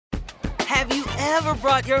ever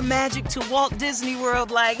brought your magic to Walt Disney World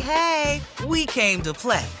like, hey, we came to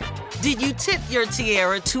play? Did you tip your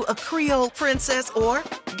tiara to a Creole princess or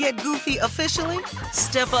get goofy officially?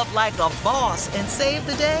 Step up like a boss and save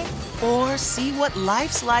the day? Or see what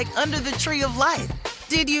life's like under the tree of life?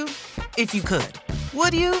 Did you? If you could.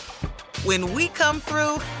 Would you? When we come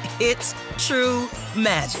through, it's true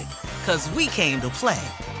magic. 'Cause we came to play.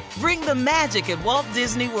 Bring the magic at Walt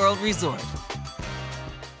Disney World Resort.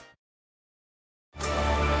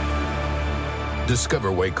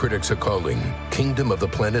 Discover why critics are calling Kingdom of the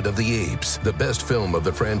Planet of the Apes the best film of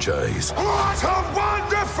the franchise. What a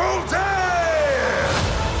wonderful day!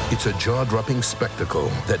 It's a jaw-dropping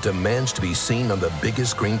spectacle that demands to be seen on the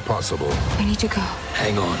biggest screen possible. I need to go.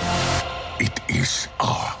 Hang on. It is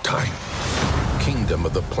our time. Kingdom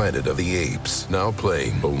of the Planet of the Apes, now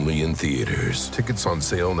playing only in theaters. Tickets on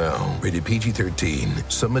sale now. Rated PG-13.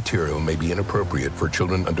 Some material may be inappropriate for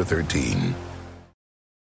children under 13.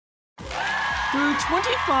 Through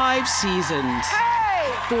 25 seasons,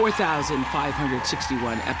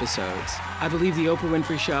 4,561 episodes, I believe The Oprah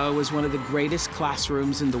Winfrey Show was one of the greatest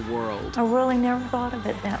classrooms in the world. I really never thought of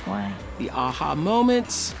it that way. The aha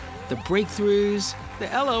moments, the breakthroughs, the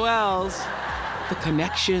LOLs, the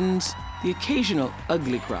connections, the occasional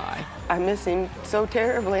ugly cry. I miss him so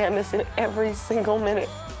terribly. I miss him every single minute.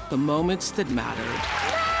 The moments that mattered.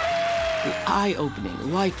 The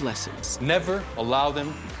eye-opening life lessons. Never allow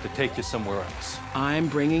them to take you somewhere else. I'm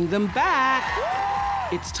bringing them back.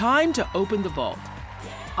 It's time to open the vault.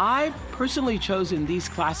 I've personally chosen these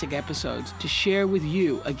classic episodes to share with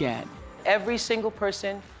you again. Every single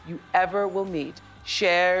person you ever will meet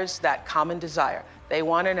shares that common desire. They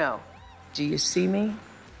want to know, do you see me?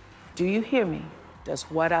 Do you hear me? Does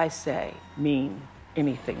what I say mean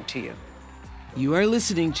anything to you? You are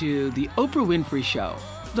listening to The Oprah Winfrey Show,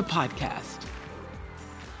 the podcast.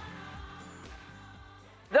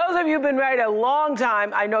 Those of you who've been married a long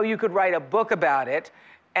time, I know you could write a book about it.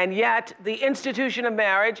 And yet, the institution of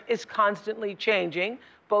marriage is constantly changing,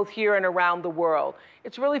 both here and around the world.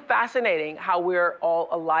 It's really fascinating how we're all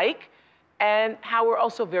alike and how we're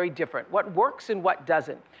also very different, what works and what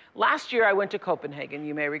doesn't. Last year, I went to Copenhagen,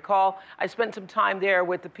 you may recall. I spent some time there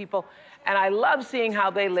with the people, and I love seeing how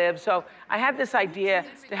they live. So I had this idea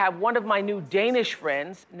to have one of my new Danish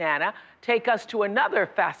friends, Nana, take us to another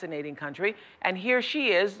fascinating country. And here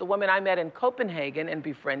she is, the woman I met in Copenhagen and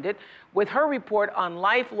befriended, with her report on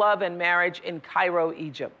life, love, and marriage in Cairo,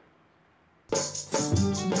 Egypt.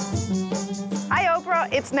 Hi,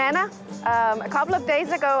 Oprah. It's Nana. A couple of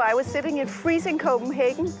days ago, I was sitting in freezing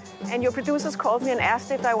Copenhagen, and your producers called me and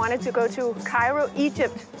asked if I wanted to go to Cairo,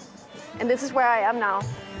 Egypt. And this is where I am now.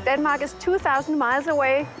 Denmark is 2,000 miles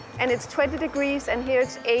away, and it's 20 degrees, and here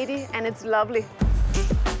it's 80, and it's lovely.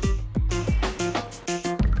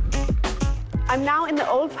 I'm now in the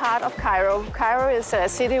old part of Cairo. Cairo is a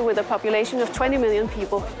city with a population of 20 million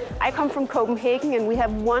people. I come from Copenhagen, and we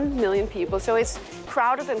have 1 million people, so it's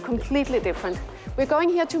crowded and completely different. We're going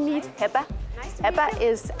here to meet Heba. Heba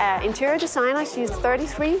is an interior designer. She's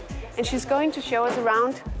 33, and she's going to show us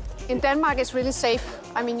around. In Denmark, it's really safe.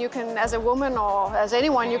 I mean, you can, as a woman or as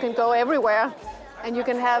anyone, you can go everywhere, and you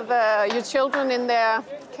can have your children in their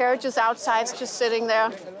carriages outside, just sitting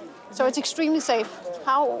there. So it's extremely safe.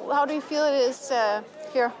 How do you feel it is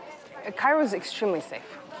here? Cairo is extremely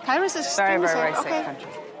safe. Cairo is extremely safe. Very safe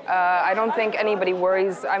country. I don't think anybody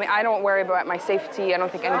worries. I mean, I don't worry about my safety. I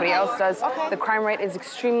don't think anybody else does. Okay. The crime rate is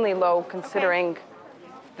extremely low considering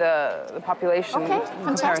the population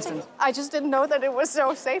comparison. I just didn't know that it was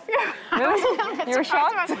so safe here. Really? You were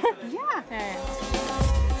shocked? Yeah.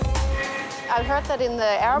 I've heard that in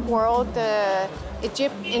the Arab world,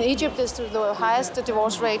 in Egypt is the highest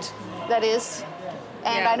divorce rate that is.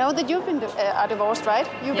 And I know that you've been are divorced, right?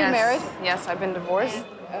 You've been married? Yes, I've been divorced.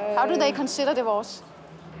 How do they consider divorce?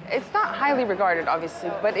 It's not highly regarded,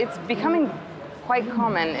 obviously, but it's becoming quite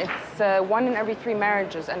common. It's 1 in every 3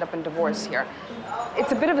 marriages end up in divorce here.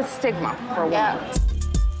 It's a bit of a stigma for a woman. Yeah.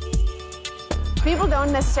 People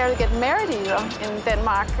don't necessarily get married either in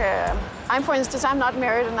Denmark. For instance, I'm not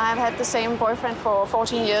married, and I've had the same boyfriend for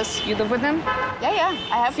 14 years. You live with him? Yeah,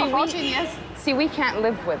 I have for 14 years. See, we can't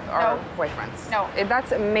live with our boyfriends. No.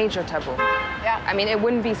 That's a major taboo. Yeah. I mean, it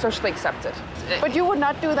wouldn't be socially accepted. But you would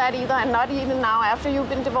not do that either, and not even now. After you've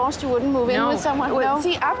been divorced, you wouldn't move in with someone? No.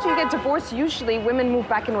 See, after you get divorced, usually women move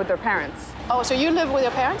back in with their parents. Oh, so you live with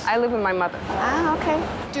your parents? I live with my mother. Ah, okay.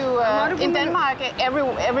 In Denmark,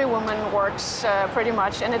 every woman works pretty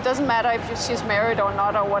much, and it doesn't matter if she's married or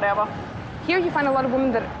not or whatever. Here you find a lot of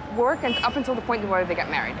women that work and up until the point where they get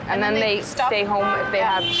married. And then they stay home if they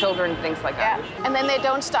have children, things like that. And then they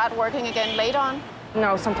don't start working again later on?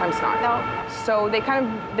 No, sometimes not. No. So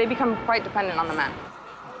they become quite dependent on the man.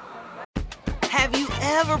 Have you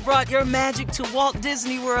ever brought your magic to Walt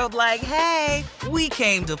Disney World like, hey, we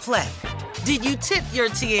came to play? Did you tip your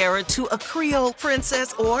tiara to a Creole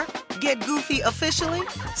princess or get goofy officially?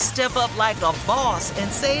 Step up like a boss and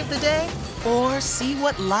save the day? Or see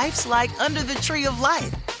what life's like under the tree of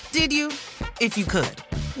life? Did you? If you could.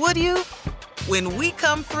 Would you? When we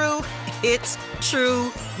come through, it's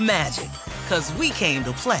true magic. 'Cause we came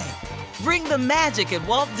to play. Bring the magic at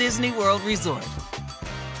Walt Disney World Resort.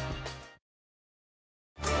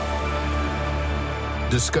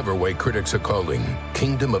 Discover why critics are calling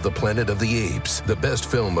Kingdom of the Planet of the Apes the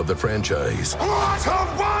best film of the franchise. What a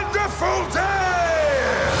wonderful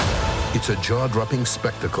day! It's a jaw-dropping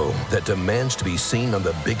spectacle that demands to be seen on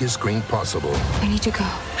the biggest screen possible. We need to go.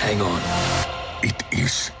 Hang on. It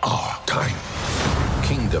is our time.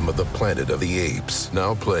 Kingdom of the Planet of the Apes,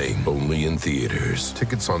 now playing only in theaters.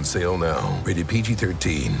 Tickets on sale now. Rated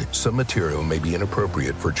PG-13. Some material may be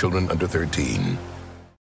inappropriate for children under 13.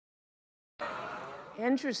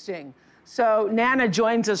 Interesting. So Nana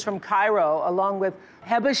joins us from Cairo, along with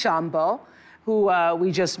Heba Shambo, who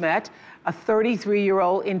we just met, a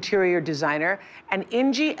 33-year-old interior designer, and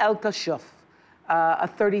Inji El-Kashuf, a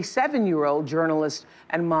 37-year-old journalist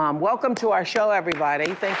and mom. Welcome to our show,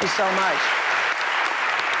 everybody. Thank you so much.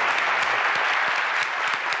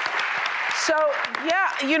 So,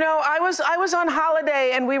 yeah, you know, I was on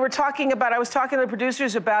holiday, and I was talking to the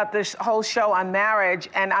producers about this whole show on marriage,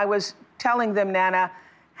 and I was telling them, Nana,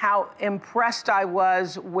 how impressed I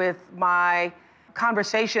was with my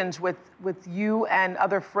conversations with you and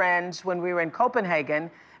other friends when we were in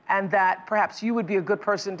Copenhagen, and that perhaps you would be a good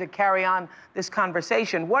person to carry on this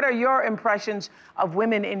conversation. What are your impressions of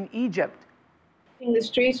women in Egypt? In the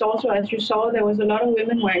streets also, as you saw, there was a lot of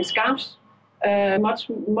women wearing scarves,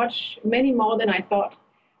 many more than I thought.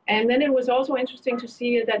 And then it was also interesting to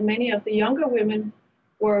see that many of the younger women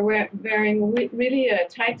were wearing really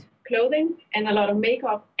tight clothing and a lot of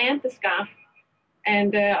makeup and the scarf.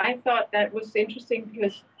 And I thought that was interesting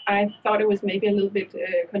because I thought it was maybe a little bit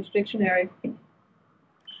contradictory.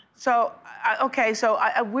 So,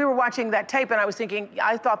 we were watching that tape, and I was thinking,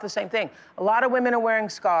 I thought the same thing. A lot of women are wearing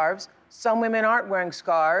scarves. Some women aren't wearing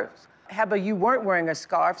scarves. Heba, you weren't wearing a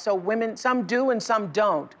scarf, so women, some do and some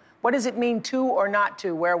don't. What does it mean to or not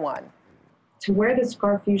to wear one? To wear the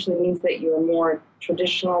scarf usually means that you are more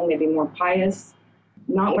traditional, maybe more pious.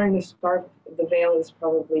 Not wearing the scarf, the veil, is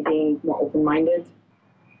probably being more open-minded.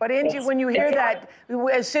 But Angie, when you hear that,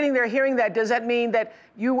 sitting there hearing that, does that mean that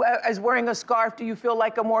you, as wearing a scarf, do you feel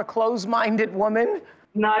like a more closed-minded woman?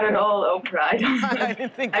 Not at all,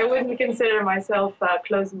 Oprah. I wouldn't consider myself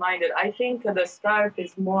closed-minded. I think the scarf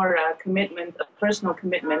is more a commitment, a personal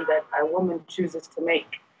commitment that a woman chooses to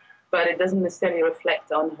make. But it doesn't necessarily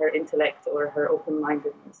reflect on her intellect or her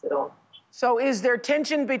open-mindedness at all. So is there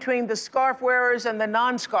tension between the scarf wearers and the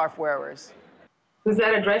non-scarf wearers? Who's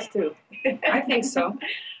that addressed to? I think so.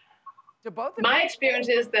 To both of you? My experience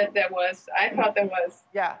is that I thought there was.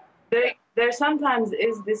 Yeah. There sometimes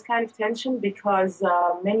is this kind of tension because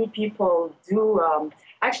many people do,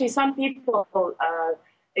 actually some people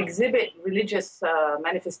exhibit religious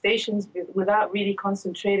manifestations without really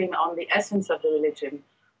concentrating on the essence of the religion.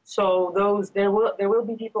 So there will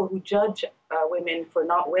be people who judge women for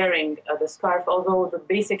not wearing the scarf, although the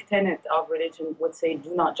basic tenet of religion would say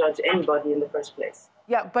do not judge anybody in the first place.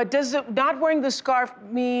 Yeah, but does not wearing the scarf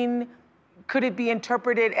mean, could it be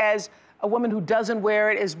interpreted as a woman who doesn't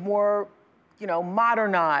wear it is more,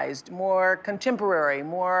 modernized, more contemporary,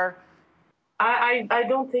 more... I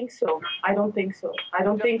don't think so. I don't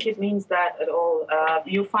think it means that at all.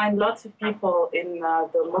 You find lots of people in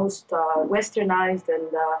the most westernized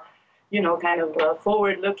and, kind of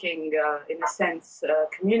forward-looking, in a sense,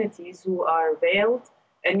 communities who are veiled.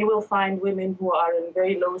 And you will find women who are in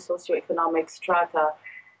very low socioeconomic strata,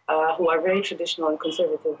 who are very traditional and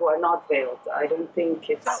conservative, who are not veiled. I don't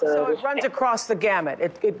think it's... So it runs across the gamut.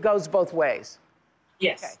 It goes both ways.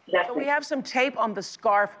 Yes, okay. Definitely. So we have some tape on the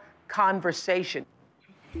scarf conversation.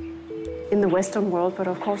 In the Western world, but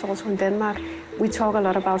of course also in Denmark, we talk a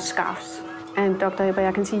lot about scarves. And Dr. Heba,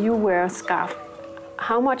 I can see you wear a scarf.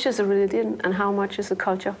 How much is a religion and how much is a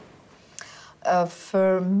culture?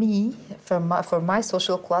 For me, for my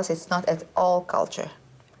social class, it's not at all culture.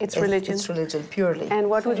 It's religion? It's religion, purely. And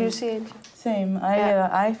what would you say? Same.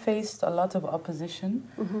 I faced a lot of opposition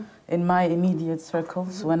in my immediate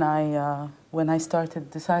circles when I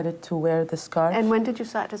decided to wear the scarf. And when did you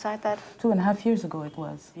decide that? 2.5 years ago it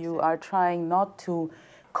was. You are trying not to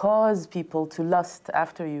cause people to lust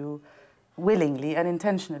after you willingly and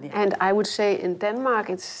intentionally. And I would say in Denmark,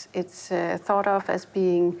 it's thought of as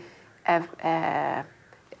being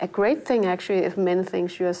a great thing, actually, if men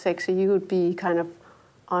think you're sexy. You would be kind of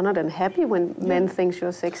honored and happy when men think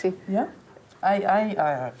you're sexy. Yeah.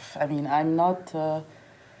 I mean, I'm not...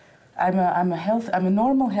 I'm a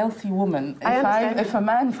normal, healthy woman. If a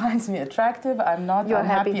man finds me attractive, I'm not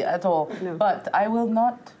unhappy at all. No. But I will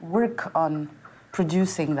not work on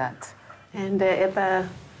producing that. And Ebba,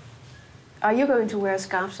 are you going to wear a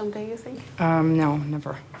scarf someday, you think? No,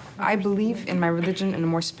 never. I believe in my religion in a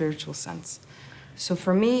more spiritual sense. So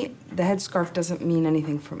for me, the headscarf doesn't mean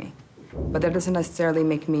anything for me. But that doesn't necessarily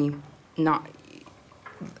make me not...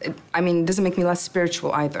 it doesn't make me less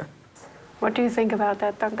spiritual either. What do you think about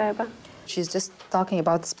that, Dr. Ebba? She's just talking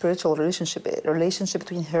about the spiritual relationship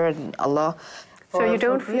between her and Allah. So you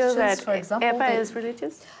don't feel that Ebba is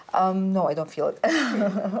religious? No, I don't feel it.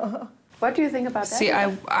 What do you think about that? See,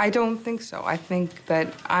 I don't think so. I think that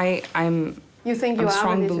I'm You think you a are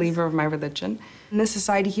strong religious? believer of my religion. In this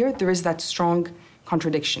society here, there is that strong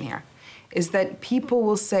contradiction here, is that people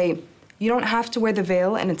will say, you don't have to wear the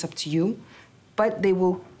veil and it's up to you, but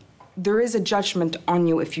there is a judgment on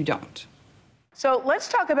you if you don't. So let's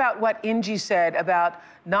talk about what Ingi said about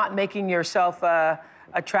not making yourself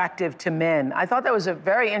attractive to men. I thought that was a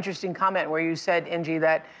very interesting comment where you said, Ingi,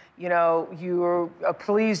 that you're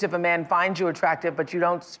pleased if a man finds you attractive, but you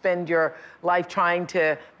don't spend your life trying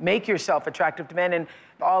to make yourself attractive to men. And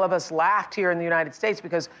all of us laughed here in the United States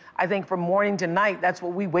because I think from morning to night, that's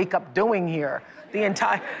what we wake up doing here.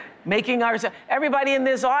 Everybody in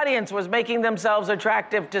this audience was making themselves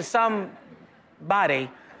attractive to somebody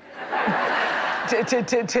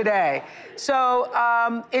today. So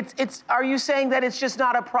are you saying that it's just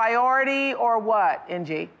not a priority or what,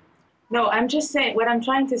 Ingi? No, I'm just saying, what I'm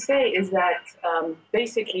trying to say is that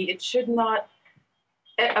basically it should not,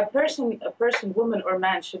 a person, woman or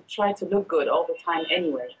man, should try to look good all the time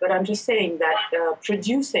anyway. But I'm just saying that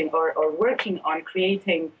producing or working on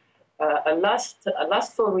creating a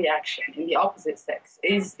lustful reaction in the opposite sex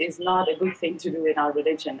is not a good thing to do in our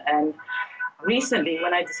religion. And recently,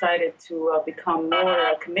 when I decided to become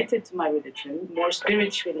more committed to my religion, more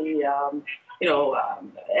spiritually,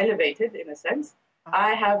 elevated in a sense,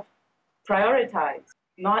 I have prioritized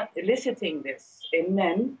not eliciting this in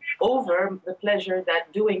men over the pleasure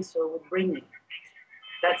that doing so would bring me.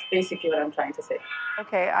 That's basically what I'm trying to say.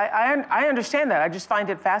 Okay, I understand that. I just find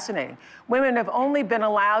it fascinating. Women have only been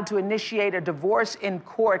allowed to initiate a divorce in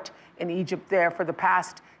court in Egypt there for the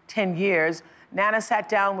past 10 years. Nana sat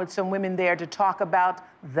down with some women there to talk about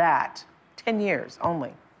that. 10 years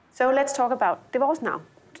only. So let's talk about divorce now.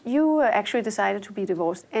 You actually decided to be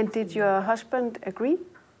divorced, and did your husband agree?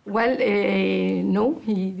 Well, no,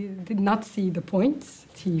 he did not see the point.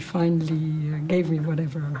 He finally gave me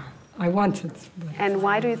whatever I wanted. And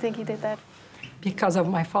why do you think he did that? Because of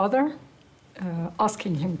my father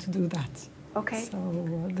asking him to do that. Okay. So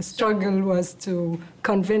the struggle was to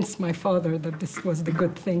convince my father that this was the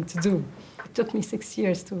good thing to do. It took me 6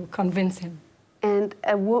 years to convince him. And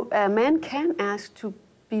a man can ask to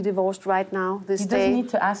be divorced right now, this day. He doesn't need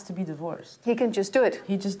to ask to be divorced. He can just do it.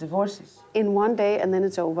 He just divorces. In one day, and then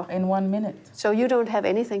it's over. In 1 minute. So you don't have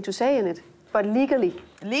anything to say in it, but legally?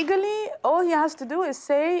 Legally, all he has to do is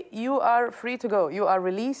say, you are free to go. You are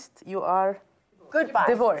released. You are goodbye.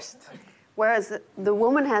 Divorced. Whereas the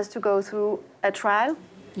woman has to go through a trial.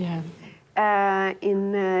 Yeah.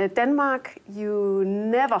 In Denmark, you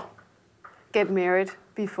never get married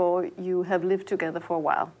before you have lived together for a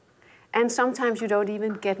while. And sometimes you don't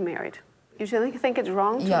even get married. You think it's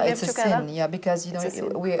wrong to live it's together? Sin. Yeah, because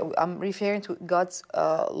I'm referring to God's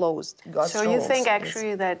laws, God's rules. So you think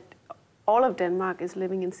actually that all of Denmark is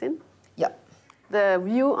living in sin? Yeah. The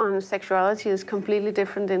view on sexuality is completely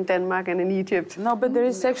different in Denmark and in Egypt. No, but there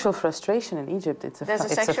is sexual frustration in Egypt. It's a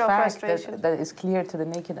fact that is clear to the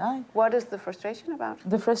naked eye. What is the frustration about?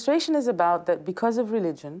 The frustration is about that because of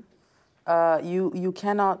religion, you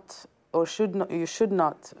cannot or you should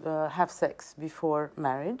not have sex before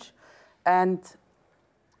marriage. And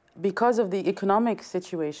because of the economic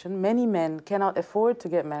situation, many men cannot afford to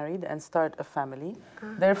get married and start a family.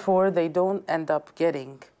 Therefore, they don't end up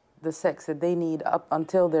getting the sex that they need up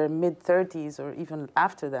until their mid-30s or even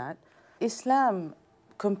after that. Islam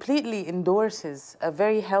completely endorses a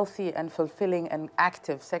very healthy and fulfilling and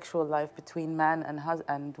active sexual life between man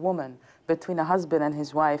and woman, between a husband and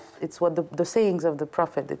his wife. It's what the sayings of the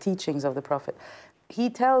Prophet, the teachings of the Prophet.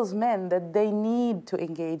 He tells men that they need to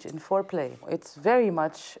engage in foreplay. It's very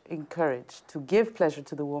much encouraged to give pleasure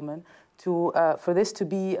to the woman, for this to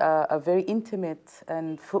be a very intimate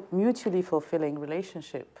and mutually fulfilling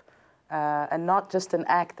relationship. and not just an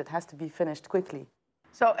act that has to be finished quickly.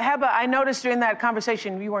 So, Heba, I noticed during that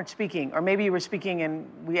conversation you weren't speaking, or maybe you were speaking and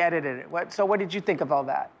we edited it. So what did you think of all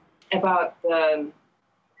that? About the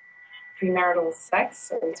premarital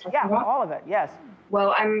sex? Yeah, about? All of it, yes.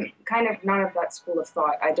 Well, I'm kind of not of that school of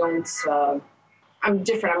thought. I'm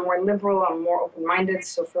different. I'm more liberal. I'm more open-minded.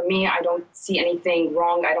 So for me, I don't see anything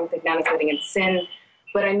wrong. I don't think Nana's living in sin.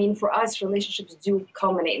 But I mean, for us, relationships do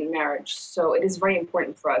culminate in marriage. So it is very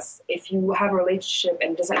important for us. If you have a relationship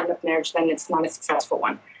and it doesn't end up marriage, then it's not a successful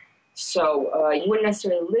one. So you wouldn't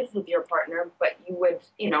necessarily live with your partner, but you would,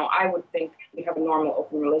 I would think you have a normal,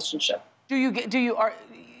 open relationship. Do you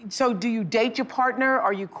date your partner?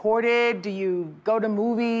 Are you courted? Do you go to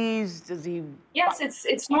movies? Does he? Yes,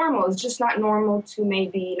 it's normal. It's just not normal to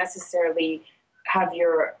maybe necessarily have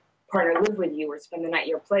your partner live with you or spend the night at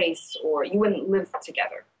your place, or you wouldn't live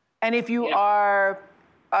together. And if you are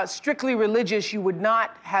strictly religious, you would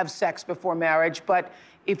not have sex before marriage, but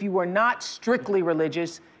if you were not strictly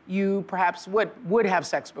religious, you perhaps would have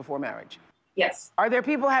sex before marriage. Yes. Are there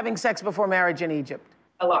people having sex before marriage in Egypt?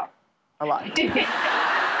 A lot. A lot.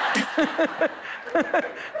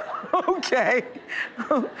 Okay.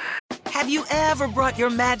 Have you ever brought your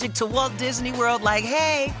magic to Walt Disney World like,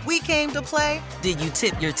 hey, we came to play? Did you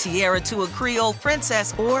tip your tiara to a Creole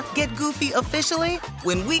princess or get goofy officially?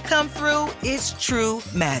 When we come through, it's true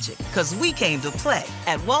magic, because we came to play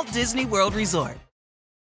at Walt Disney World Resort.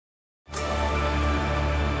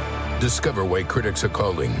 Discover why critics are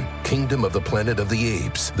calling Kingdom of the Planet of the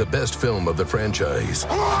Apes the best film of the franchise.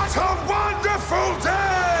 What a wonderful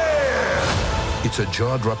day! It's a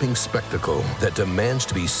jaw-dropping spectacle that demands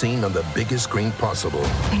to be seen on the biggest screen possible.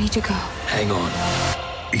 We need to go. Hang on.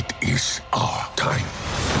 It is our time.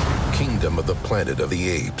 Kingdom of the Planet of the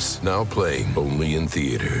Apes, now playing only in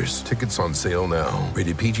theaters. Tickets on sale now.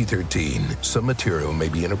 Rated PG-13. Some material may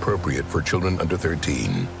be inappropriate for children under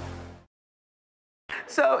 13.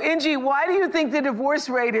 So, Ingi, why do you think the divorce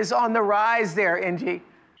rate is on the rise there, Ingi?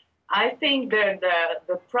 I think that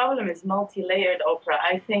the problem is multi-layered, Oprah.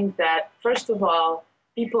 I think that, first of all,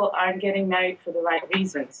 people aren't getting married for the right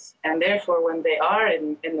reasons. And therefore, when they are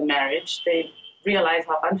in the marriage, they realize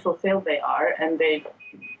how unfulfilled they are and they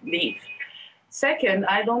leave. Second,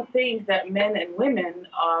 I don't think that men and women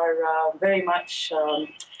are very much...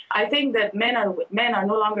 I think that men are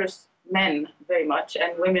no longer men very much,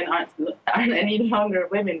 and women aren't any longer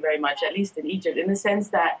women very much, at least in Egypt, in the sense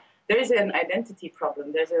that there is an identity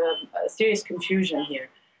problem. There's a serious confusion here.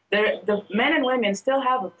 The men and women still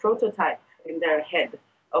have a prototype in their head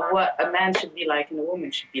of what a man should be like and a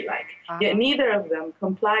woman should be like. Yet neither of them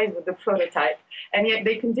complies with the prototype, and yet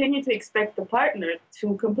they continue to expect the partner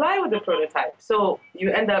to comply with the prototype. So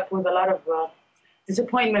you end up with a lot of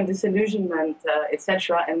disappointment, disillusionment,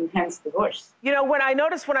 etc., and hence divorce. You know, when I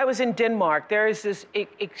noticed when I was in Denmark, there is this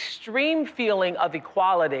extreme feeling of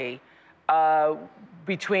equality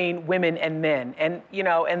between women and men. And,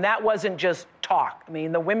 and that wasn't just talk. I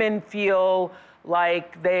mean, the women feel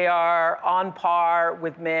like they are on par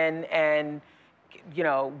with men and,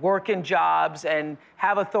 work in jobs and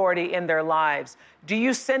have authority in their lives. Do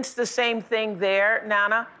you sense the same thing there,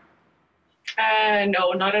 Nana?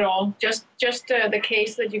 No, not at all. Just the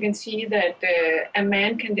case that you can see that a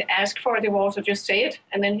man can ask for a divorce or just say it,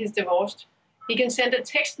 and then he's divorced. He can send a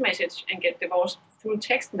text message and get divorced through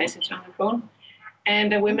text message on the phone.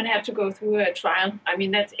 And women have to go through a trial. I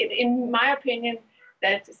mean, that's in my opinion,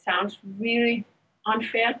 that sounds really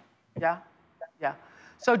unfair. Yeah.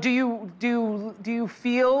 So do you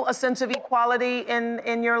feel a sense of equality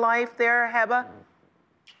in your life there, Heba?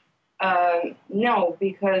 No,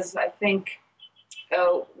 because I think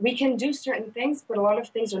we can do certain things, but a lot of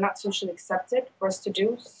things are not socially accepted for us to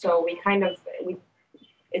do. So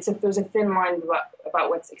there's a thin line about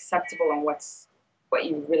what's acceptable and what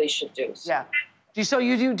you really should do. So. Yeah.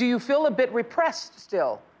 Do you feel a bit repressed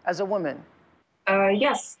still as a woman?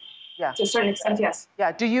 Yes. Yeah. To a certain extent, yes.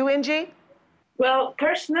 Yeah. Do you, Ingi? Well,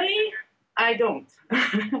 personally, I don't.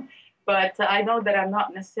 But I know that I'm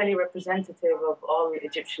not necessarily representative of all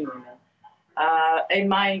Egyptian women. In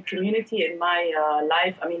my community, in my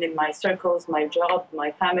life, in my circles, my job,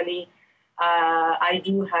 my family, I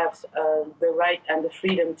do have the right and the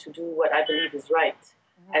freedom to do what I believe is right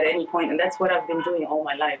at any point. And that's what I've been doing all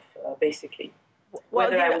my life, basically.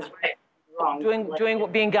 Whether I was right or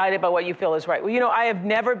wrong. Being guided by what you feel is right. Well, I have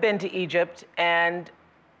never been to Egypt, and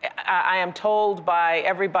I am told by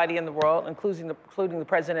everybody in the world, including the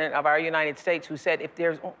President of our United States, who said if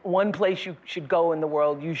there's one place you should go in the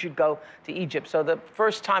world, you should go to Egypt. So the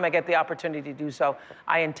first time I get the opportunity to do so,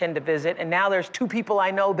 I intend to visit. And now there's 2 people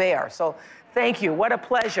I know there. So thank you. What a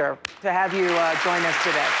pleasure to have you join us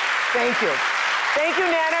today. Thank you. Thank you,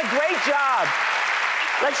 Nana. Great job.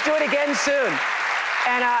 Let's do it again soon.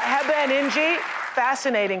 And Heba and Inji,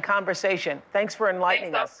 fascinating conversation. Thanks for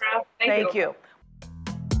enlightening us. Thank you.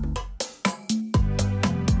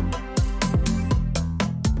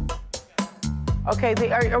 Okay,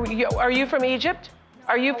 are you from Egypt?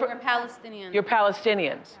 We're Palestinians. You're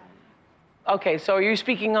Palestinians. Okay, so are you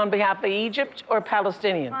speaking on behalf of Egypt or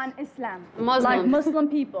Palestinians? On Islam. Muslims. Like Muslim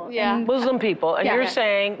people. Yeah. Muslim people. And you're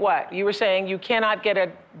saying what? You were saying you cannot get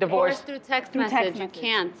a divorce through text message. You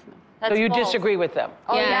can't. That's so you false. disagree with them?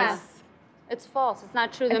 Oh, yes. It's false. It's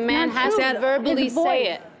not true. The man has to verbally His voice. say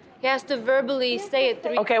it. He has to verbally say it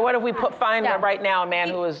 3 times. Okay, what if we find right now a man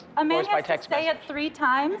who is divorced by text message? A man has to say it 3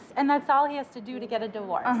 times, and that's all he has to do to get a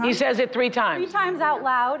divorce. He says it 3 times? 3 times out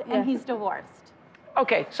loud, and he's divorced.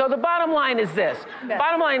 Okay, so the bottom line is this.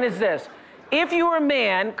 Bottom line is this. If you were a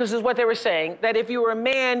man, because this is what they were saying, that if you were a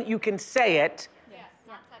man, you can say it. Yes.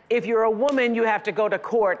 If you're a woman, you have to go to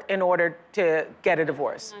court in order to get a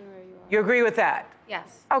divorce. You agree with that?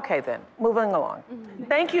 Yes. Okay, then. Moving along.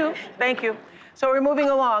 Thank you. Thank you. So we're moving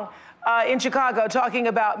along in Chicago, talking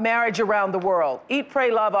about marriage around the world. Eat,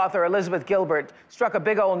 Pray, Love author Elizabeth Gilbert struck a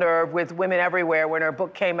big old nerve with women everywhere when her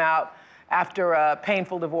book came out. After a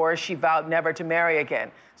painful divorce, she vowed never to marry again.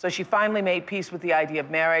 So she finally made peace with the idea of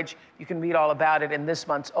marriage. You can read all about it in this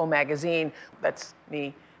month's O Magazine. That's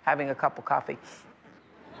me having a cup of coffee.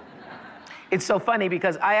 It's so funny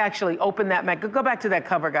because I actually opened that go back to that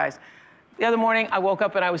cover, guys. The other morning, I woke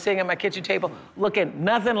up and I was sitting at my kitchen table looking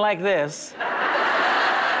nothing like this.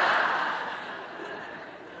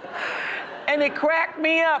 And it cracked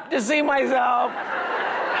me up to see myself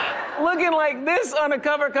looking like this on a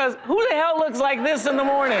cover, because who the hell looks like this in the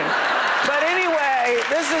morning? But anyway,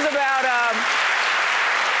 this is about...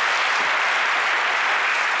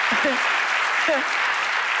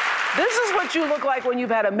 This is what you look like when you've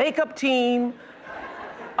had a makeup team,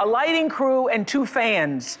 a lighting crew, and 2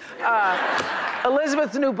 fans.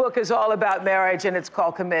 Elizabeth's new book is all about marriage, and it's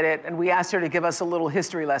called Committed, and we asked her to give us a little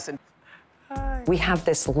history lesson. We have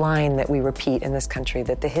this line that we repeat in this country,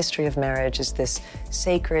 that the history of marriage is this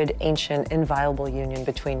sacred, ancient, inviolable union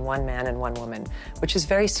between one man and one woman, which is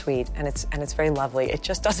very sweet and it's very lovely. It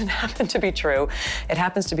just doesn't happen to be true. It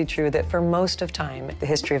happens to be true that for most of time, the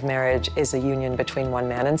history of marriage is a union between one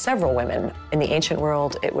man and several women. In the ancient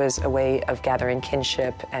world, it was a way of gathering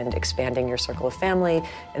kinship and expanding your circle of family.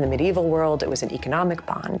 In the medieval world, it was an economic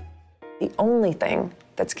bond. The only thing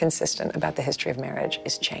that's consistent about the history of marriage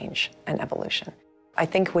is change and evolution. I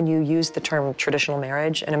think when you use the term traditional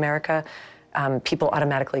marriage in America, people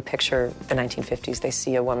automatically picture the 1950s. They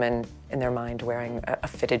see a woman in their mind wearing a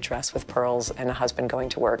fitted dress with pearls and a husband going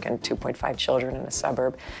to work and 2.5 children in a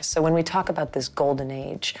suburb. So when we talk about this golden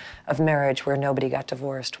age of marriage where nobody got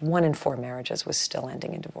divorced, 1 in 4 marriages was still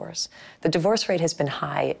ending in divorce. The divorce rate has been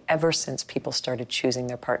high ever since people started choosing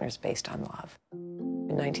their partners based on love.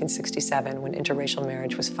 In 1967, when interracial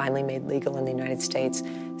marriage was finally made legal in the United States,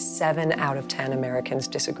 7 out of 10 Americans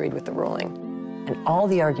disagreed with the ruling. And all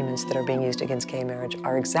the arguments that are being used against gay marriage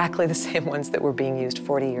are exactly the same ones that were being used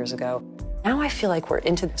 40 years ago. Now I feel like we're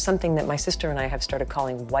into something that my sister and I have started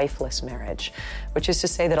calling wifeless marriage, which is to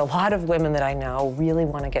say that a lot of women that I know really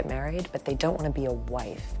want to get married, but they don't want to be a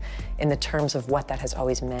wife in the terms of what that has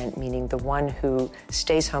always meant, meaning the one who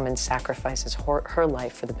stays home and sacrifices her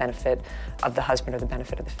life for the benefit of the husband or the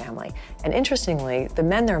benefit of the family. And interestingly, the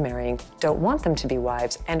men they're marrying don't want them to be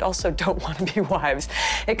wives and also don't want to be wives.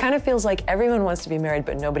 It kind of feels like everyone wants to be married,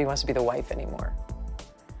 but nobody wants to be the wife anymore.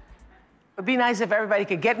 It'd be nice if everybody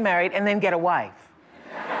could get married and then get a wife.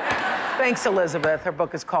 Thanks, Elizabeth. Her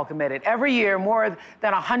book is called Committed. Every year, more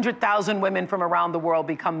than 100,000 women from around the world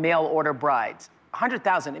become mail-order brides.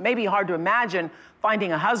 100,000. It may be hard to imagine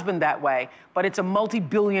finding a husband that way, but it's a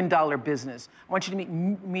multi-billion-dollar business. I want you to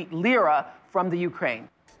meet Lyra from the Ukraine.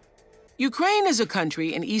 Ukraine is a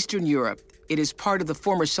country in Eastern Europe. It is part of the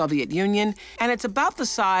former Soviet Union, and it's about the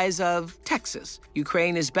size of Texas.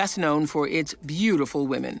 Ukraine is best known for its beautiful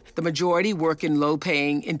women. The majority work in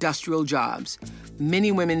low-paying industrial jobs.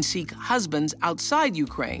 Many women seek husbands outside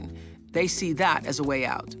Ukraine. They see that as a way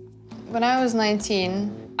out. When I was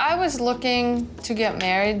 19, I was looking to get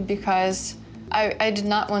married because I did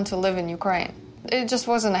not want to live in Ukraine. It just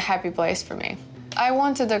wasn't a happy place for me. I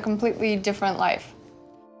wanted a completely different life.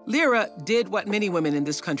 Lyra did what many women in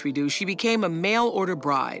this country do. She became a mail-order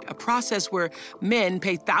bride, a process where men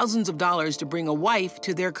pay thousands of dollars to bring a wife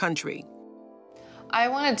to their country. I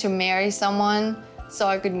wanted to marry someone so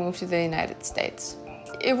I could move to the United States.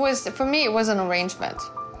 For me, it was an arrangement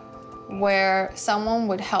where someone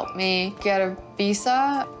would help me get a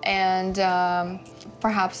visa and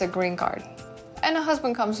perhaps a green card. and a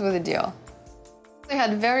husband comes with a deal. I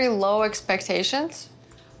had very low expectations.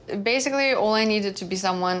 Basically, all I needed to be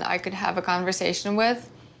someone I could have a conversation with.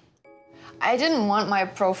 I didn't want my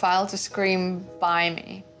profile to scream, "buy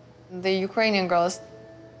me." The Ukrainian girls,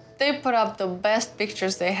 they put up the best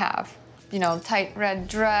pictures they have. You know, tight red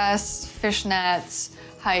dress, fishnets,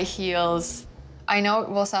 high heels. I know it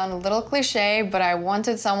will sound a little cliche, but I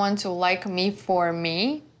wanted someone to like me for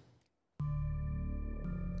me.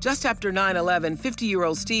 Just after 9/11,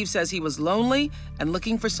 50-year-old Steve says he was lonely and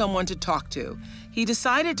looking for someone to talk to. He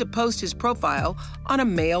decided to post his profile on a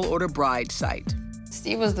mail-order bride site.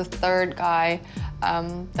 Steve was the third guy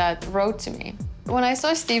that wrote to me. When I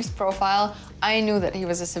saw Steve's profile, I knew that he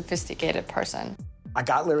was a sophisticated person. I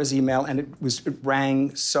got Lyra's email, and it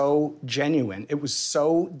rang so genuine. It was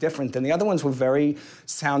so different than the other ones.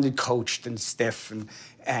 Sounded coached and stiff,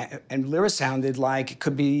 and Lyra sounded like it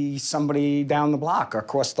could be somebody down the block or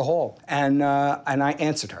across the hall. And I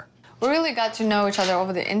answered her. We really got to know each other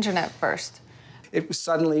over the internet first. It was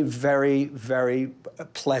suddenly very, very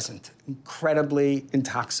pleasant, incredibly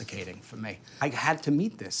intoxicating for me. I had to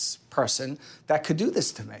meet this person that could do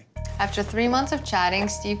this to me. After 3 months of chatting,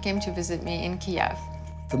 Steve came to visit me in Kiev.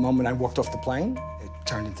 The moment I walked off the plane, it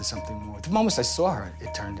turned into something more. The moment I saw her,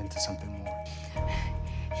 it turned into something more.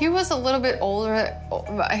 He was a little bit older.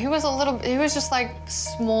 He was just like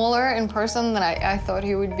smaller in person than I thought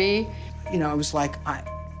he would be. You know, it was like I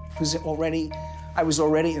was already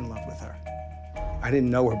in love with her. I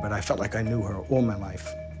didn't know her, but I felt like I knew her all my life.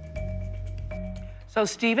 So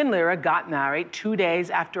Steve and Lyra got married 2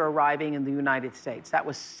 days after arriving in the United States. That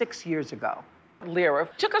was 6 years ago. Lyra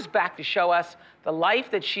took us back to show us the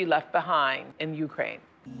life that she left behind in Ukraine.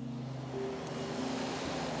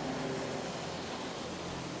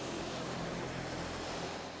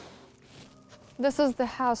 This is the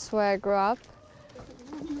house where I grew up.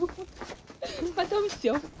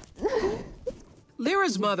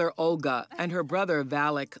 Lyra's mother, Olga, and her brother,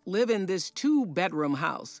 Valek, live in this 2-bedroom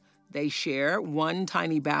house. They share one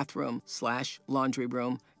tiny bathroom/laundry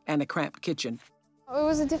room and a cramped kitchen. It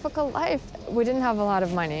was a difficult life. We didn't have a lot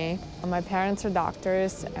of money. My parents are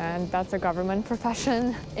doctors, and that's a government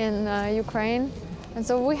profession in Ukraine. And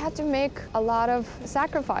so we had to make a lot of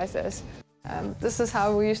sacrifices. This is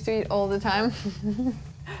how we used to eat all the time.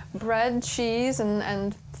 Bread, cheese,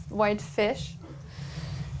 and white fish.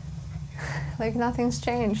 Like nothing's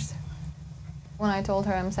changed. When I told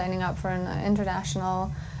her I'm signing up for an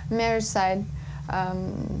international marriage site,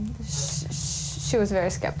 she was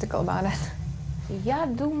very skeptical about it. Я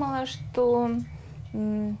думала, что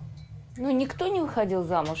никто не выходил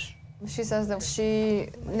замуж. She says that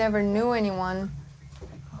she never knew anyone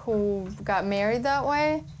who got married that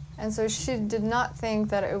way, and so she did not think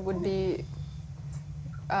that it would be,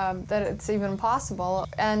 that it's even possible,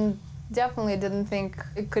 and definitely didn't think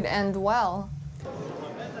it could end well.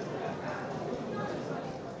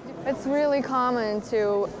 It's really common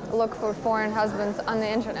to look for foreign husbands on the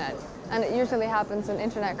internet, and it usually happens in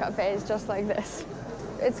internet cafes just like this.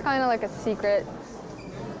 It's kind of like a secret,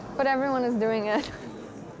 but everyone is doing it.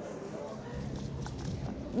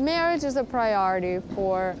 Marriage is a priority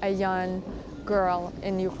for a young girl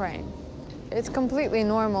in Ukraine. It's completely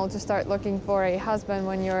normal to start looking for a husband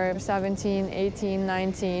when you're 17, 18,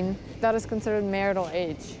 19. That is considered marital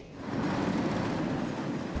age.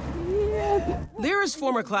 Lyra's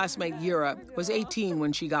former classmate, Yura, was 18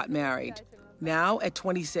 when she got married. Now, at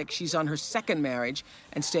 26, she's on her second marriage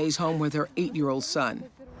and stays home with her 8-year-old son.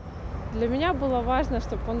 Для меня было важно,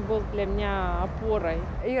 чтобы он был для меня опорой.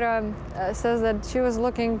 Ira says that she was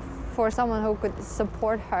looking for someone who could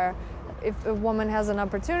support her. If a woman has an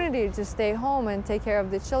opportunity to stay home and take care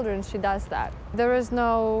of the children, she does that. There is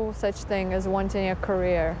no such thing as wanting a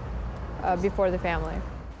career before the family.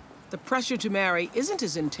 The pressure to marry isn't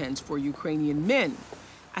as intense for Ukrainian men.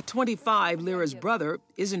 At 25, Lyra's brother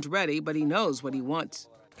isn't ready, but he knows what he wants.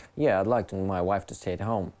 Yeah, I'd like my wife to stay at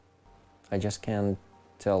home. I just can't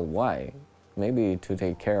tell why. Maybe to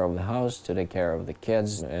take care of the house, to take care of the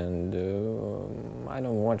kids, and I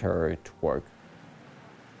don't want her to work.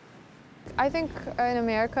 I think in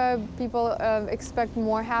America, people expect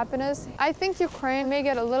more happiness. I think Ukraine may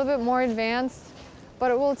get a little bit more advanced, but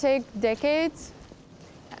it will take decades.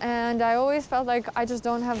 And I always felt like I just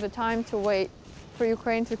don't have the time to wait for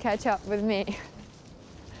Ukraine to catch up with me.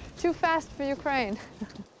 Too fast for Ukraine.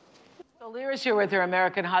 So Lyra's here with her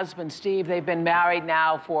American husband, Steve. They've been married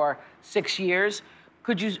now for 6 years.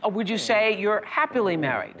 Would you say you're happily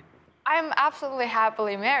married? I'm absolutely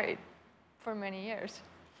happily married for many years.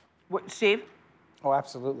 What, Steve? Oh,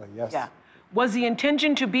 absolutely, yes. Yeah. Was the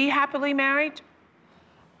intention to be happily married?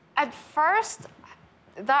 At first,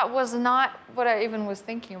 That was not what I even was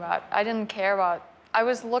thinking about. I didn't care about. I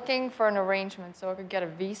was looking for an arrangement so I could get a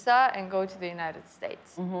visa and go to the United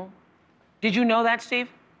States. Mm-hmm. Did you know that, Steve?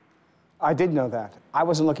 I did know that. I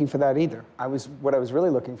wasn't looking for that either. What I was really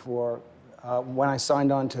looking for when I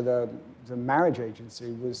signed on to the marriage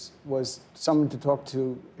agency was someone to talk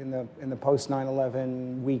to in the post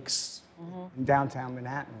 9/11 weeks in downtown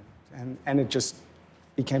Manhattan, and it just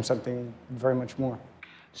became something very much more.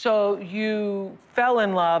 So you fell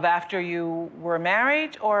in love after you were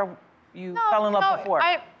married, or you fell in love before?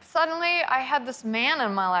 Suddenly I had this man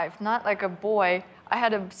in my life, not like a boy. I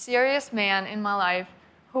had a serious man in my life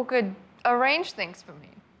who could arrange things for me.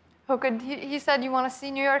 He said, you want to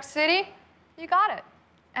see New York City? You got it.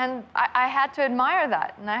 And I had to admire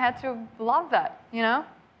that, and I had to love that, you know?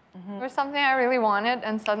 Mm-hmm. It was something I really wanted,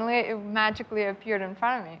 and suddenly it magically appeared in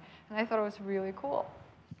front of me, and I thought it was really cool.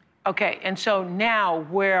 Okay, and so now,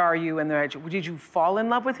 where are you in the marriage? Did you fall in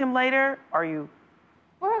love with him later?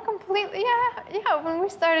 We're completely, yeah, when we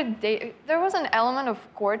started dating, there was an element of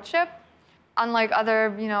courtship, unlike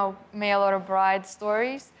other, mail order bride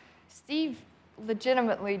stories. Steve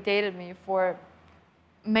legitimately dated me for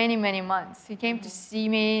many, many months. He came to see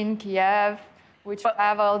me in Kiev. We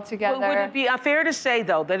traveled together. Would it be fair to say,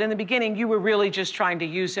 though, that in the beginning you were really just trying to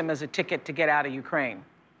use him as a ticket to get out of Ukraine?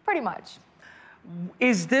 Pretty much.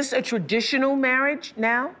 Is this a traditional marriage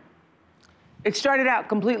now? It started out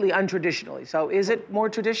completely untraditionally, so is it more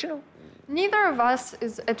traditional? Neither of us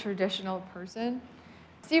is a traditional person.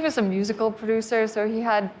 Steve was a musical producer, so he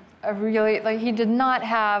had he did not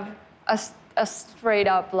have a straight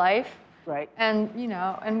up life. Right. And,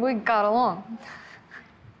 and we got along.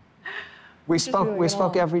 We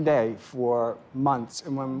spoke every day for months,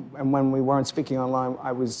 and when we weren't speaking online,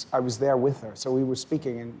 I was there with her. So we were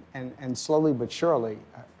speaking, and slowly but surely,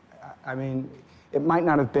 I mean, we might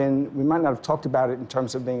not have talked about it in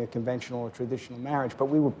terms of being a conventional or traditional marriage, but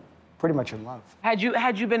we were pretty much in love. Had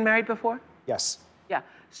you been married before? Yes. Yeah.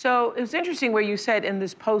 So it was interesting where you said in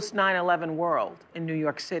this post 9/11 world in New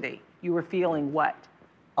York City, you were feeling what?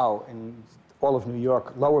 Oh, in all of New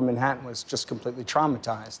York, Lower Manhattan was just completely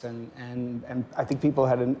traumatized, and I think people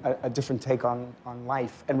had a different take on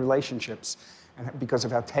life and relationships, and because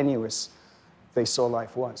of how tenuous they saw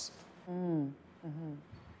life was. Mm-hmm.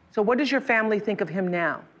 So what does your family think of him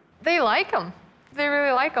now? They like him. They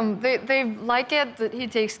really like him. They like it that he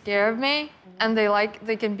takes care of me, and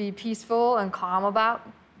they can be peaceful and calm about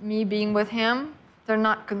me being with him. They're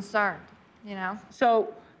not concerned,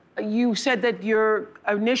 So you said that your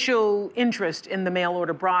initial interest in the mail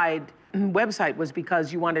order bride website was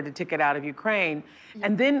because you wanted a ticket out of Ukraine. Yeah.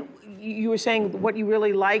 And then you were saying what you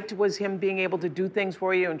really liked was him being able to do things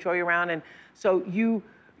for you and show you around. And so you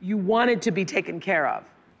wanted to be taken care of.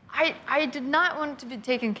 I did not want to be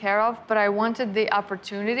taken care of, but I wanted the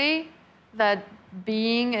opportunity that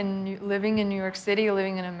living in New York City,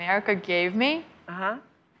 living in America gave me. Uh-huh.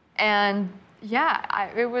 And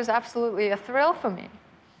yeah, it was absolutely a thrill for me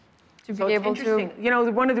to be able to.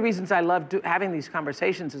 One of the reasons I love having these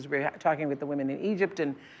conversations is we're talking with the women in Egypt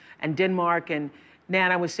and Denmark, and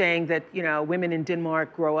Nana was saying that, women in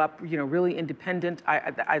Denmark grow up, really independent.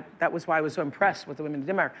 That was why I was so impressed with the women in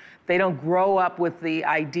Denmark. They don't grow up with the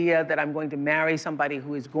idea that I'm going to marry somebody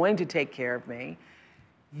who is going to take care of me.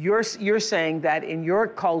 You're saying that in your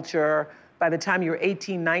culture, by the time you're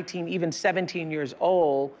 18, 19, even 17 years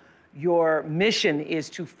old, your mission is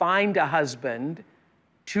to find a husband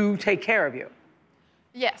to take care of you.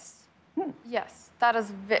 Yes. Yes, that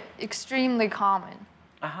is extremely common.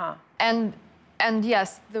 Uh-huh. And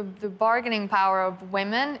yes, the bargaining power of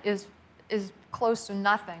women is close to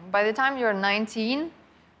nothing. By the time you're 19,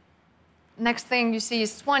 next thing you see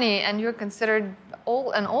is 20, and you're considered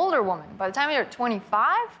an older woman. By the time you're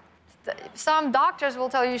 25, some doctors will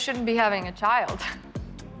tell you shouldn't be having a child.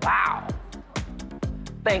 Wow.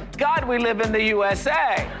 Thank God we live in the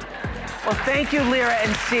USA. Well, thank you, Lyra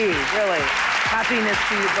and Steve. Really, happiness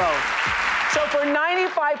to you both. So for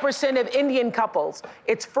 95% of Indian couples,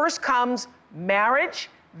 it's first comes marriage,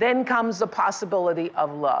 then comes the possibility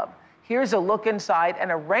of love. Here's a look inside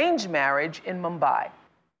an arranged marriage in Mumbai.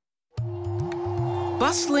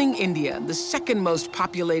 Bustling India, the second most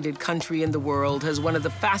populated country in the world, has one of the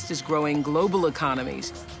fastest growing global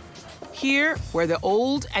economies. Here, where the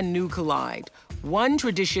old and new collide, one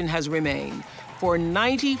tradition has remained. For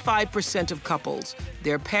 95% of couples,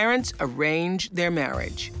 their parents arrange their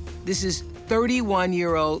marriage. This is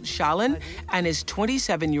 31-year-old Shalan and his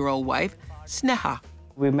 27-year-old wife, Sneha.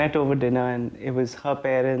 We met over dinner, and it was her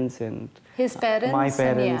parents and his parents, my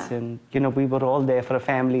parents, and we were all there for a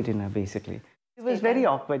family dinner, basically. It was very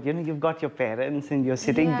awkward. You've got your parents and you're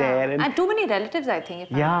sitting there. And too many relatives, I think.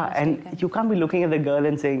 If I'm not and mistaken. you can't be looking at the girl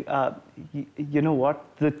and saying, you know what,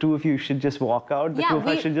 the two of you should just walk out. The two of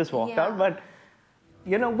us should just walk out. But,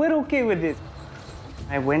 we're okay with this.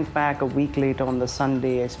 I went back a week later on the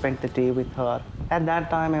Sunday. I spent the day with her. At that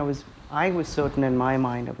time, I was certain in my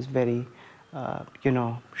mind. I was very,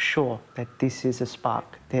 sure that this is a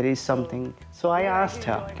spark. There is something. So I asked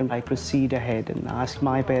her, can I proceed ahead and ask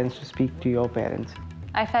my parents to speak to your parents?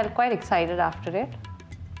 I felt quite excited after it,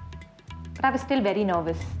 but I was still very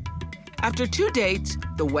nervous. After 2 dates,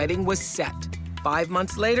 the wedding was set. 5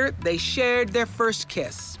 months later, they shared their first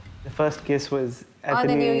kiss. The first kiss was at On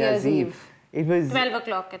the New Year's Eve. It was 12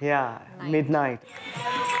 o'clock at night. midnight.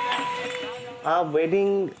 Our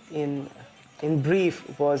wedding, in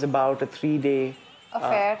brief, was about a 3-day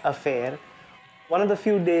affair. One of the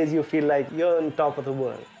few days you feel like you're on top of the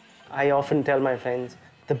world. I often tell my friends,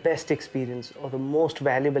 the best experience or the most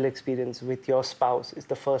valuable experience with your spouse is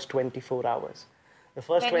the first 24 hours. The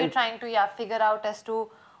first when you're trying to figure out as to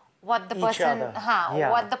what the Each person other.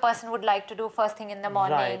 what the person would like to do first thing in the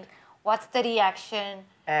morning. Right. What's the reaction?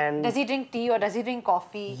 And does he drink tea or does he drink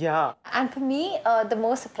coffee? Yeah. And for me, the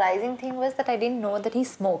most surprising thing was that I didn't know that he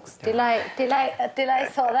smokes till I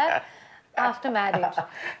saw that after marriage.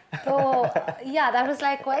 So that was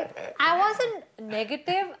like quite. I wasn't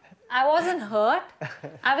negative. I wasn't hurt.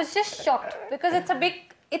 I was just shocked because it's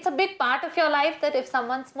a big part of your life that if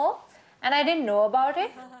someone smokes, and I didn't know about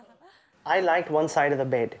it. I liked one side of the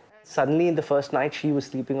bed. Suddenly, in the first night, she was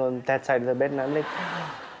sleeping on that side of the bed, and I'm like,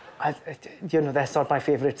 that's not my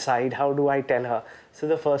favorite side. How do I tell her? So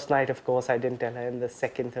the first night, of course, I didn't tell her. And the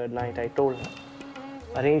second, third night, I told her.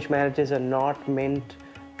 Arranged marriages are not meant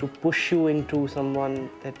to push you into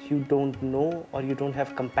someone that you don't know or you don't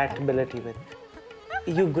have compatibility with.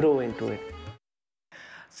 You grow into it.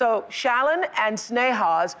 So Shalan and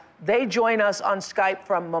Snehaz, they join us on Skype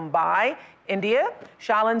from Mumbai, India.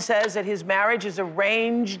 Shalan says that his marriage is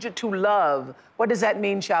arranged to love. What does that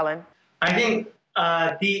mean, Shalan? I think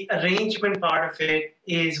the arrangement part of it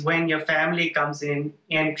is when your family comes in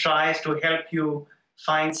and tries to help you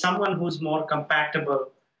find someone who's more compatible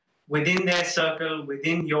within their circle,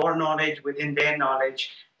 within your knowledge, within their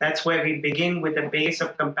knowledge. That's where we begin with a base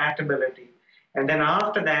of compatibility. And then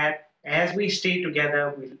after that, as we stay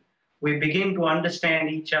together, we begin to understand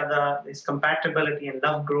each other. This compatibility and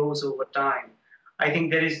love grows over time. I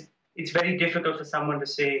think it's very difficult for someone to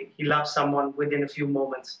say he loves someone within a few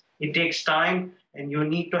moments. It takes time, and you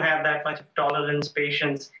need to have that much of tolerance,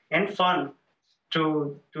 patience, and fun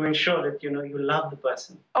to ensure that you love the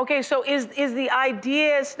person. Okay, so is the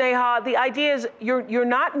idea, Sneha, the idea is you're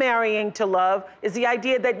not marrying to love. Is the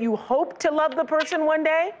idea that you hope to love the person one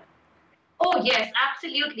day? Oh, yes,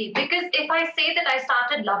 absolutely. Because if I say that I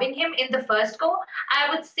started loving him in the first go, I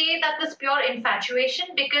would say that was pure infatuation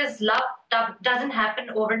because love doesn't happen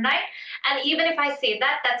overnight. And even if I say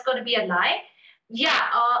that, that's going to be a lie.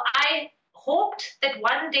 I hoped that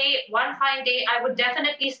one fine day, I would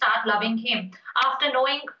definitely start loving him after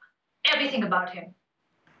knowing everything about him.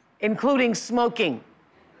 Including smoking.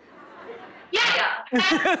 Yeah. That's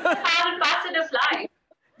part and parcel of life.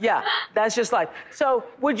 Yeah, that's just life. So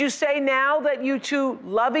would you say now that you two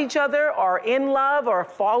love each other, are in love, or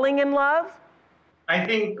falling in love? I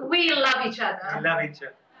think we love each other. We love each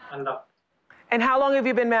other a lot. And how long have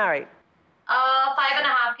you been married?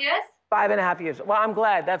 5.5 years. 5.5 years. Well, I'm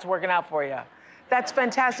glad that's working out for you. That's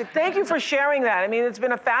fantastic. Thank you for sharing that. I mean, it's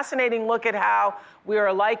been a fascinating look at how we are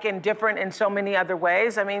alike and different in so many other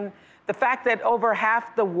ways. I mean, the fact that over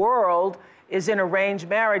half the world is in arranged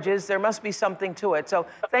marriages, there must be something to it. So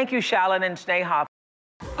thank you, Shalan and Sneha.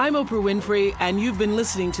 I'm Oprah Winfrey, and you've been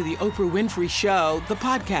listening to The Oprah Winfrey Show, the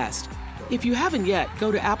podcast. If you haven't yet,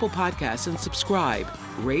 go to Apple Podcasts and subscribe,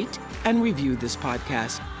 rate, and review this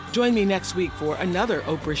podcast. Join me next week for another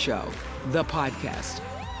Oprah Show, the podcast.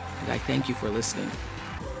 And I thank you for listening.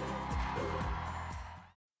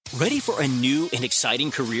 Ready for a new and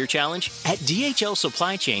exciting career challenge? At DHL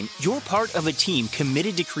Supply Chain, you're part of a team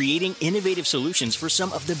committed to creating innovative solutions for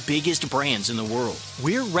some of the biggest brands in the world.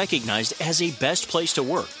 We're recognized as a best place to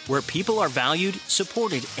work, where people are valued,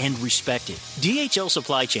 supported, and respected. DHL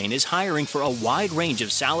Supply Chain is hiring for a wide range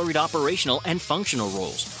of salaried operational and functional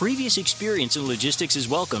roles. Previous experience in logistics is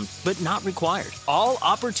welcome, but not required. All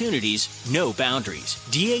opportunities, no boundaries.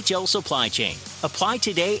 DHL Supply Chain. Apply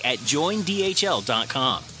today at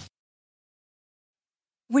joindhl.com.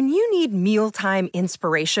 When you need mealtime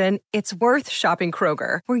inspiration, it's worth shopping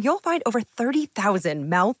Kroger, where you'll find over 30,000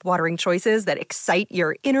 mouth-watering choices that excite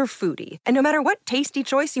your inner foodie. And no matter what tasty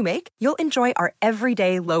choice you make, you'll enjoy our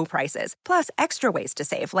everyday low prices, plus extra ways to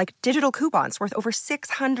save, like digital coupons worth over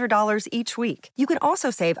 $600 each week. You can also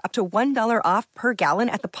save up to $1 off per gallon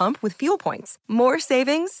at the pump with fuel points. More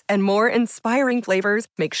savings and more inspiring flavors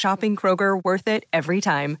make shopping Kroger worth it every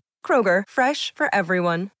time. Kroger, fresh for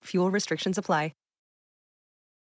everyone. Fuel restrictions apply.